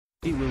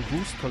It will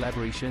boost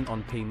collaboration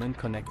on payment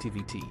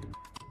connectivity.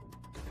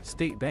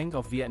 State Bank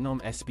of Vietnam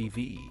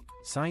SBV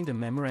signed a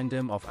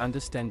Memorandum of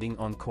Understanding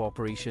on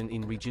Cooperation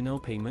in Regional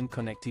Payment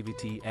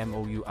Connectivity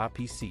MOU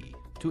RPC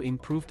to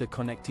improve the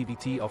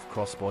connectivity of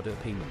cross-border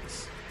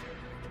payments.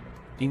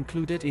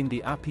 Included in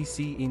the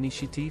RPC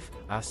initiative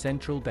are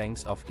central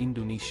banks of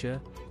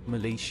Indonesia,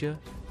 Malaysia,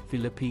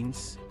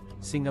 Philippines,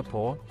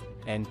 Singapore,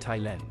 and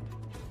Thailand.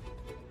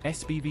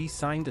 SBV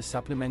signed the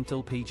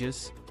supplemental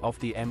pages of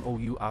the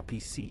MOU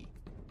RPC.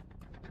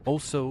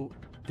 Also,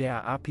 there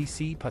are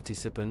RPC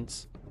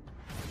participants,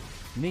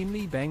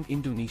 namely Bank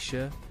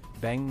Indonesia,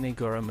 Bank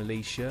Negara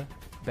Malaysia,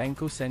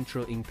 Bangko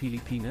Sentral ng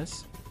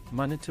Pilipinas,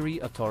 Monetary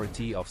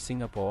Authority of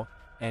Singapore,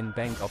 and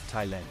Bank of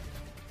Thailand.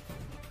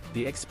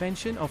 The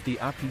expansion of the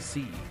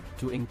RPC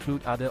to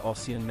include other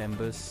ASEAN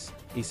members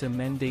is a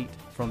mandate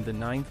from the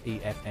 9th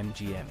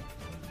AFMGM.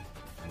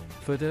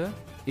 Further,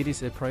 it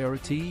is a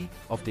priority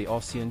of the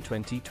ASEAN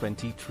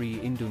 2023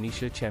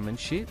 Indonesia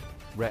Chairmanship,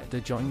 read the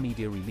joint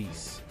media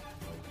release.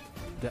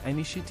 The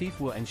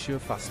initiative will ensure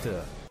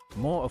faster,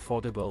 more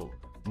affordable,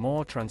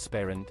 more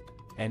transparent,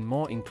 and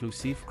more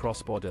inclusive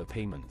cross-border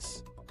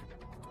payments.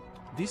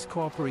 This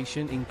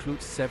cooperation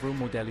includes several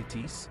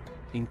modalities,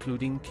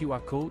 including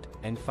QR code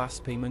and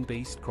fast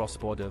payment-based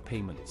cross-border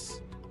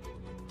payments.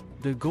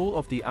 The goal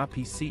of the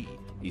RPC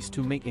is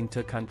to make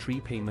inter-country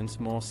payments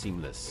more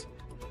seamless,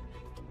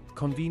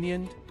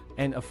 convenient,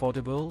 and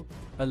affordable,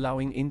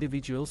 allowing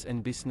individuals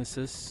and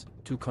businesses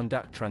to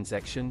conduct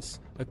transactions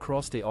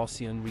across the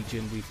ASEAN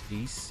region with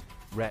ease,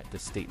 read the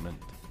statement.